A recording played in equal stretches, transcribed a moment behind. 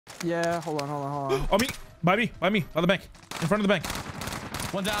Yeah, hold on. Oh, me. By the bank. In front of the bank.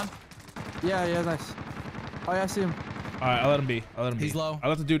 One down. Yeah, nice. Oh, yeah, I see him. All right, I'll let him be. He's low. I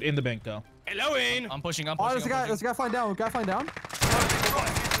let the dude in the bank go. Hello, I'm pushing. Oh, there's a guy flying down.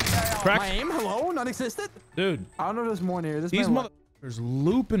 Crack. My aim, hello, non-existent. Dude. I don't know if there's more in here. These motherfuckers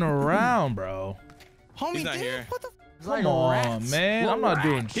looping around, bro. Homie, he's not here. What the? Come on, man. I'm not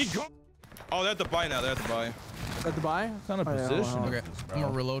doing shit. Oh, they're at the buy now. They're at the buy. At the buy? What kind of position? Okay, I'm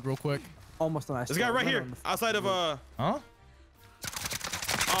gonna reload real quick. Almost a nice. This guy right here, outside of Huh? Oh my.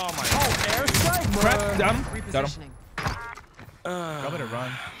 Oh, airstrike, bro. Crack. Got him. Probably to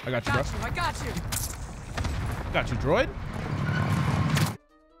run. I got you, bro. I got you. Got you, droid.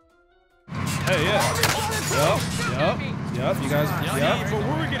 Hey, yeah. Yep. You guys. Yep. But we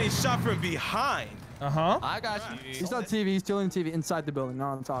were getting shot from behind. I got you. He's on TV. He's killing TV inside the building,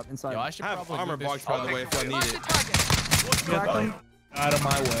 not on top. Inside. Yo, I should I have probably armor loot this box, by the way, if y'all need it. Crack him. Out of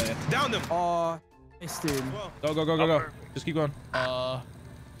my way. Down them. Oh, nice, dude. Go. Just keep going.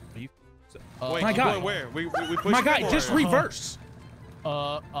 Wait, my guy. going where? We pushed My guy, him just or- reverse.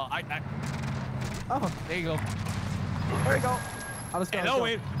 Oh, There you go. there you go. I'll just go. Hello,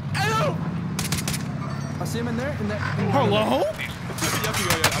 wait. Hello. I see him in there. Hello? Okay.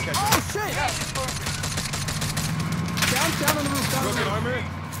 Oh shit! Down on the roof. Down on the Broken roof. armor.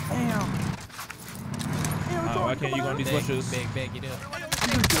 Damn. Why can't you go on these bushes? Big, you do.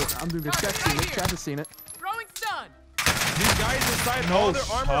 I'm doing good. Chat has seen it. Throwing stun. These guys inside, No all their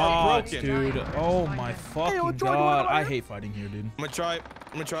armor are shots, broken. dude. Oh my fucking god. I hate fighting here, dude. I'm gonna try. You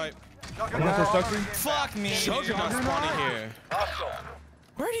want to stuck through? Fuck me. Juggernaut spawning here.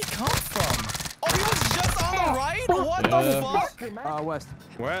 Where'd he come from? Oh, he was just on the right? What the fuck? West.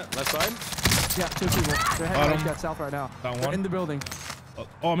 Where at? Left side? Yeah, 2 people. They're heading right south right now. Got They're one. in the building.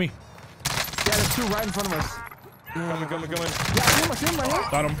 Oh, me. Yeah, there's 2 right in front of us. Coming. Yeah, I see him right here.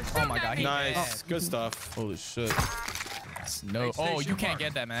 Got him. Oh my god. Nice. Good stuff. Holy shit. No. Oh, you can't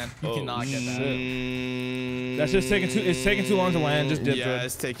get that, man. You cannot get that. That's just taking too. It's taking too long to land. Just dip. Yeah,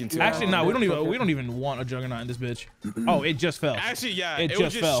 it's taking too Actually, long. no. We don't even want a juggernaut in this bitch. Oh, it just fell. Actually, yeah. It It would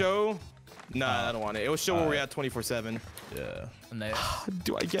just just fell. show. Nah, I don't want it. It will show where we're at 24/7. Yeah. And they,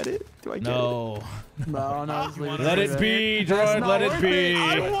 Do I get it? No. No, just leave Let it be, droid. Let it be.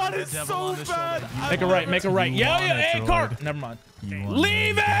 I want it so bad. Make a right. Yeah. Hey, car. Never mind.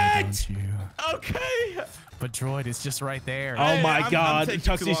 Leave it. Okay. but droid is just right there. Oh my I'm god. taking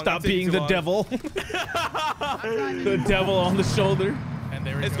too Tuxie, long. stop I'm taking being too the long. devil. The devil on the shoulder. And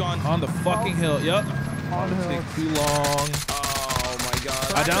there It's gone. On the fucking hill. Yep. On the hill. Take too long. Oh my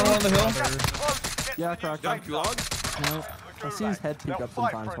god. I down one on the hill. Yeah, cracked. Down Kulog? No. I see his head peek up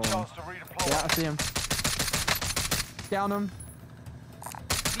sometimes. Hold on. Yeah, I see him. Down him.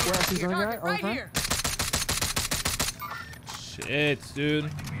 Where I see the other guy? Oh, Right front? here. Shit, dude.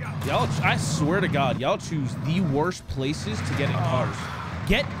 Y'all, I swear to God, y'all choose the worst places to get in cars.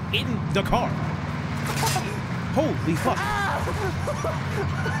 Get in the car. Holy fuck.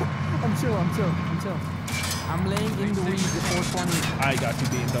 I'm chill. I'm laying in the weeds at 420. I got you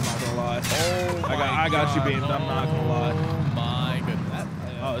beamed, I'm not gonna lie. Oh I got you beamed, I'm not gonna lie. Oh my goodness.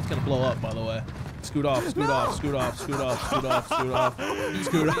 Oh, it's gonna blow up, by the way. Scoot off. Oh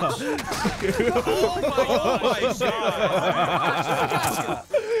my god.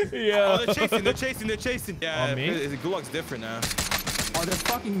 Yeah. Oh, they're chasing. Yeah, On me? the Gulag's different now. Oh, they're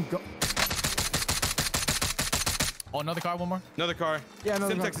fucking Oh, another car, one more. Another car. Yeah,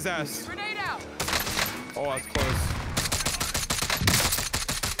 another car. Simtex's ass. Grenade out. Oh, that's close.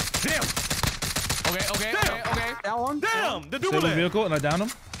 Damn! Okay. That one? Damn! The Stable double vehicle, and I downed him.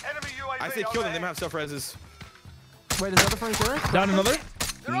 I say kill them. They might have self-reses. Wait, is that the first there? Down another.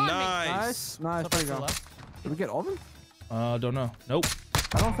 They're on me. Nice. Nice. There you go. Did we get all of them? Don't know. Nope.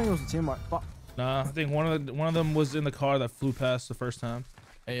 I don't think it was a team wipe. Fuck. Nah, I think one of them was in the car that flew past the first time.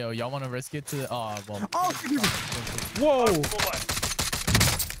 Hey, yo, y'all want to risk it to the... Oh, well. Oh, Whoa!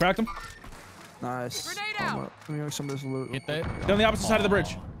 Cracked him. nice. Grenade out. Let me get some of this loot. Get that. They're on the opposite side of the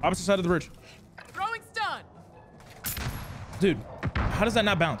bridge. Opposite side of the bridge. Throwing stun. Dude, how does that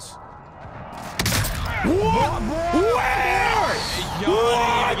not bounce? What? Where?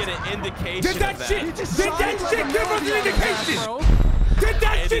 Y'all didn't even get an indication Did that of that. shit? Did that shit give us an indication? Did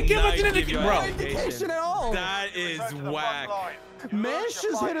that shit give us an indication, bro? Indication at all. That is whack. Man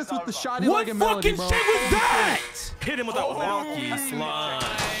just hit us with the shotty What like a melody, fucking bro. shit was that? Hit him with a wonky slime. My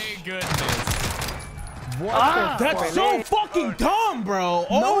goodness. That's so fucking dumb, bro.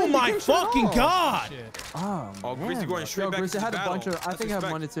 Oh my indication at fucking all. god. Shit. Oh, Grizzy going straight Yo, back Grizzy to had a battle. bunch of. I think I have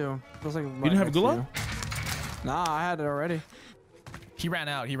money too. Feels like You didn't have a gulag? Nah, I had it already. He ran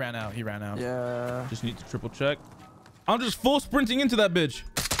out. Yeah. Just need to triple check. I'm just full sprinting into that bitch.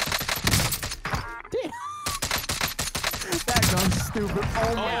 gun's stupid.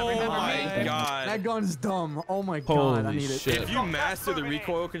 Oh my god. That gun's dumb. Oh my god. I Holy need it. shit. If you master the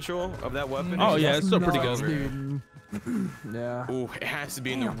recoil control of that weapon, Oh yeah, it's still pretty nuts, good. dude. Yeah. Ooh, it has to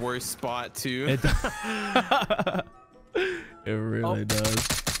be in the worst spot too. It, it really does.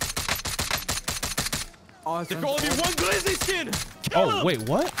 Oh, There can only be one Grizzy skin. Oh wait,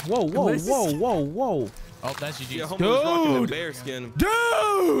 what? Whoa, whoa, whoa, whoa, whoa. Oh, that's GG. Yeah, homie was rocking the Dude. bear skin.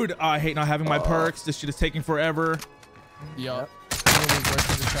 Dude! I hate not having my perks. This shit is taking forever. Yup.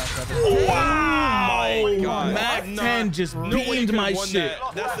 Wow! my God. Mac I'm 10 not- just No way you beamed could've my won shit.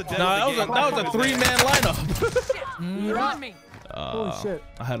 that. That's the death Nah, of the game. that was a 3-man lineup. You're on me. Holy shit.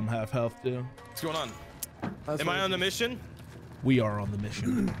 I had him half health too. What's going on? That's Am I on the mission? We are on the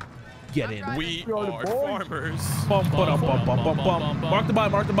mission. Get in. We You're the are boy. farmers. Bum, bum, bum, bum, bum, bum. Mark the buy,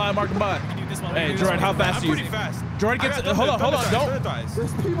 mark the buy, mark the buy. Hey, Jordan, how fast I'm are you? pretty fast. Jordan gets. Hold on, don't.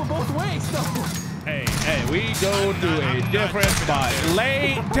 There's people both ways. No. Hey, we go to a different spot.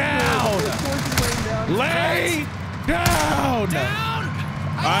 Lay down. Lay down.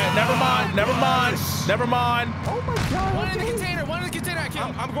 All right, never mind. Oh my god. One in the container. One in the container. I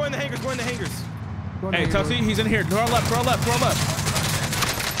killed. I'm going to hangers. Hey, Tuxie, he's in here. To our left.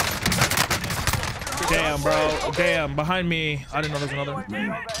 Damn, bro. Damn, behind me. I didn't know there was another.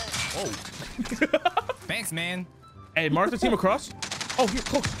 Whoa. Thanks, man. Hey, mark the team across. Oh, here,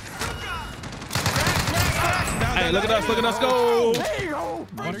 close. Hey, look at us, go. There you go.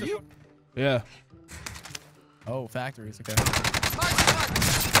 What are you? Yeah. Oh, factories. Okay.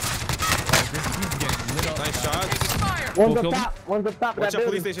 Nice shots. Fire. One's up top. Watch out,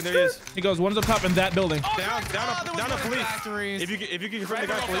 police station. There he is. He goes, one's up top in that building. Down a police. Factories. If you can confirm the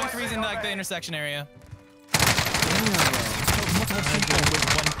guy, police. Factories in like the intersection area. Multiple people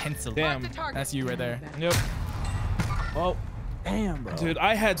with one pencil. Damn. That's you right there. Yep. Well, Damn, bro. dude,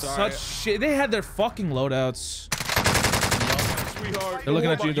 I had such shit. They had their fucking loadouts. Sweetheart. They're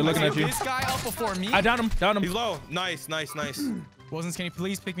looking at you. They're looking at you. This guy up before me. I downed him. He's low. Nice. Wasn't, can you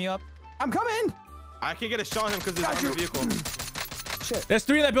please pick me up? I'm coming. I can't get a shot on him because there's under vehicle. Shit. There's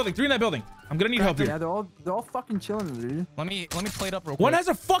 3 in that building. I'm gonna need help Yeah, here. they're all fucking chilling, dude. Let me play it up real quick. One has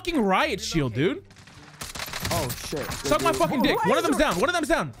a fucking riot shield, dude. Oh shit. Suck my fucking dick. One of them's down.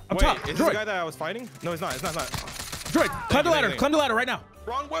 Up Wait, top. is this the Droid. guy that I was fighting? No, it's not. Droid. Climb the ladder. thank you. Climb the ladder right now.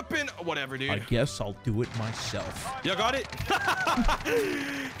 Wrong weapon. Whatever, dude. I guess I'll do it myself. Y'all got it?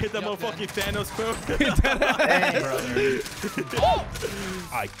 Hit that motherfucking Thanos quote. Oh!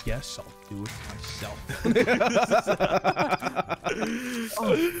 I guess I'll do it myself.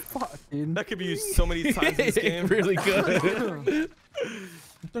 Oh fuck, dude. That could be used so many times in this game. Really good.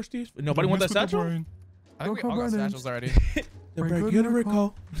 I'm thirsty. Nobody want that satchel? I think we all got satchels already. The regular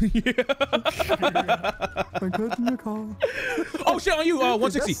recall. Oh shit on you.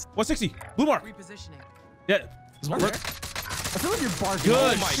 160. 160. Blue mark. Repositioning. Yeah. There's one there. I feel like you're barking.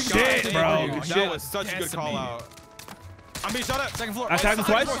 Good Oh my shit, God, bro. dude. Good That shit. was such a good Decimated. call out. I'm being shot at. Second floor. I tagged him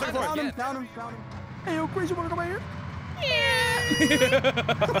twice? Second floor. Down him. Hey, yo, Grizzy, wanna come out here?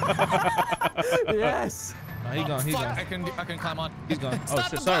 Yes. Nah, he's gone. He's Fuck, gone. I couldn't climb on. He's gone. Oh Stop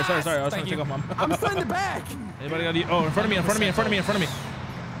shit. the Sorry. blast. I was trying Thank to take you. off my. I'm standing back. Anybody got? Oh, in front of me.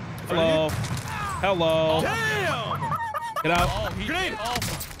 Hello. Damn! Get out. Oh, Grenade!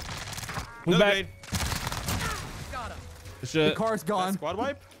 Move Another back. grenade. Got him. The Shit. car's gone. Squad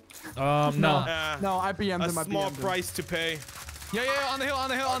wipe? No. No, I BM'd A him. I small BM'd him. price to pay. Yeah, on the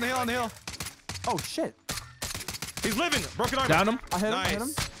hill. Oh shit. He's living. Broken armor. Down him. I hit him.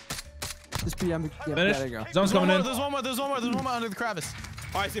 Nice. Just BM'd. Yeah, Finish. there you go. Zone's coming in. There's one more under the crevice.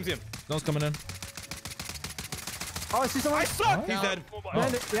 Oh, I see him. Zone's coming in. Oh, I see someone. I suck. He's Down. dead.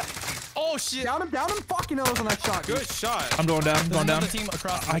 Yeah. Oh shit. Down him. Fucking hell, that was a nice shot. Good shot. I'm going down. There's another team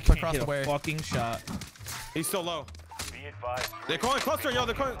across I can't across hit the way. a fucking shot. He's so low. They're calling cluster, yo.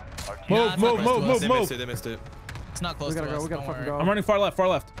 They're calling. Nah, it's not close to us. They missed it. It's not close We gotta to go. us. We gotta Don't fucking worry. go. I'm running far left.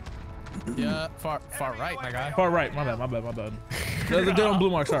 Yeah, far right, my guy. Far right. My bad. They're doing blue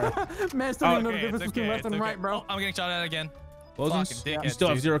mark. Sorry. Man, still don't know the Okay, difference it's between okay, left and it's right, okay. bro. Oh, I'm getting shot at again. Bozens, Fucking dickheads, you still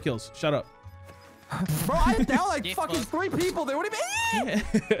have dude. 0 kills. Shut up. Bro, I hit down like Get fucking fucked. 3 people. They would have been.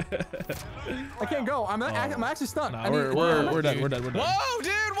 I can't go. I'm actually stunned. Nah, I need- we're done. Whoa,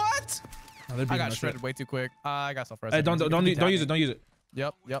 dude, what? Nah, they're I beating got us shredded shit. way too quick. I got self-res. Hey, don't use it. Don't use it.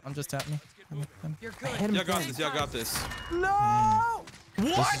 Yep, I'm just tapping. You're good. Hit him Y'all got again. this. Y'all got this. No. What?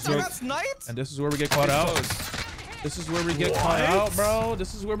 is I so- got sniped? And this is where we get caught out. Close. This is where we get caught out, bro.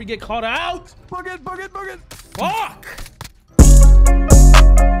 This is where we get caught out. Book it. Fuck.